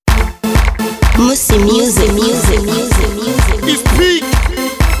Music. It's peak.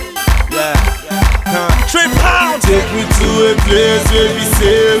 Yeah. Trip pound. Take me to a place where we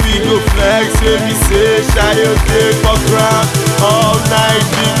say we go flex, where we say shy your day for ground. All night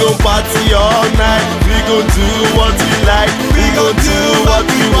we go party all night. We go do what we like. We go do what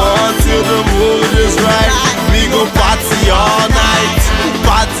we want till the mood is right. We go party all night.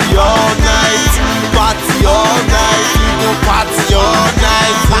 Party all night. Party all night. We go party all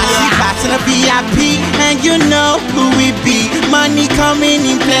night. Party in a VIP, and you know who we be. Money coming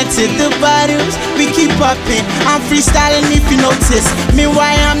in plenty, the bottles we keep popping. I'm freestyling if you notice.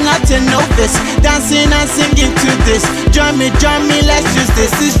 Meanwhile, I'm not a novice. Dancing and singing to this. Join me, let's use this.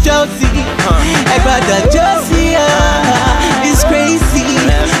 It's Joezy. Hey, brother Joezy, it's crazy.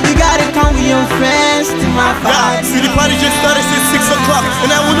 You gotta come with your friends to my party. See, the party just started since 6 o'clock, and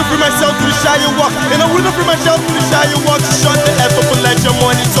I wouldn't free myself to the shy walk. And I wouldn't free myself to the shy walk. To shut the F up and let your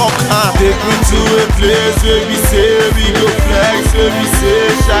money talk. Take me to a place where we say we go flex, where we say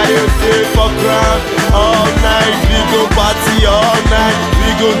shy day for ground. All night we go party all night.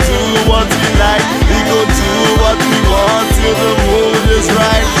 We go do what we like. We go do what we want till the mood is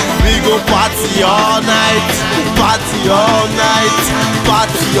right. We go party all night. Party all night.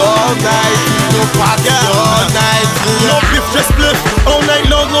 Party all night. We go party all night. No beef, just split. All night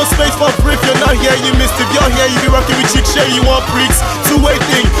long, no space for brief. You're not here, you missed it. You're here, you be rocking with chicks, share you want freaks. Two-way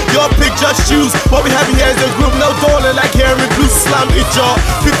thing, your pick, just choose. What we have here is a group, no dollar like Harry Blue. Slam it, y'all.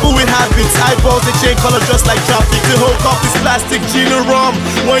 People with habits, eyeballs, they change color just like traffic. The whole cup is plastic, gin and rum.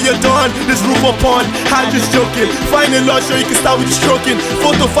 When you're done, this roof upon. I'm just joking. Find a lot, so you can start with stroking.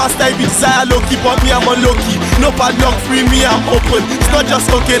 Photo fast, I be desire low-key, but me, I'm on low-key. No padlock, free me, I'm open. It's not just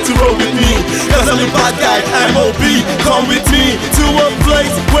okay to roll with me, cause I'm a bad guy, I'm OB. Come with me to a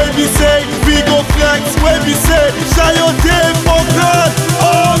place where we say we go flex, where we say shine your day for blood.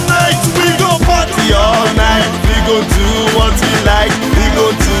 All night we go party all night. We go do what we like. We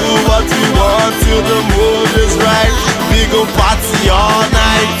go do what we want till the mood is right. We go party all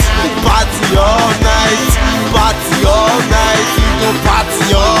night. Party all night. Party all night. We go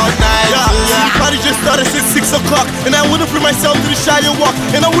party all night. The party just started since 6 o'clock, and I wouldn't free myself to the shy walk.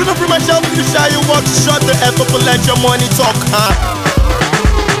 And I wouldn't free myself to the shy walk. Shut the F up and let your money talk,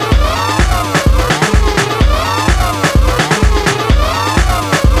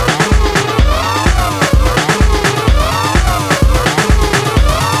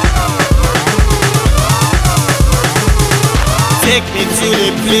 Take me to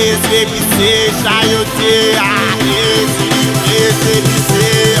the place where we say, shine your day.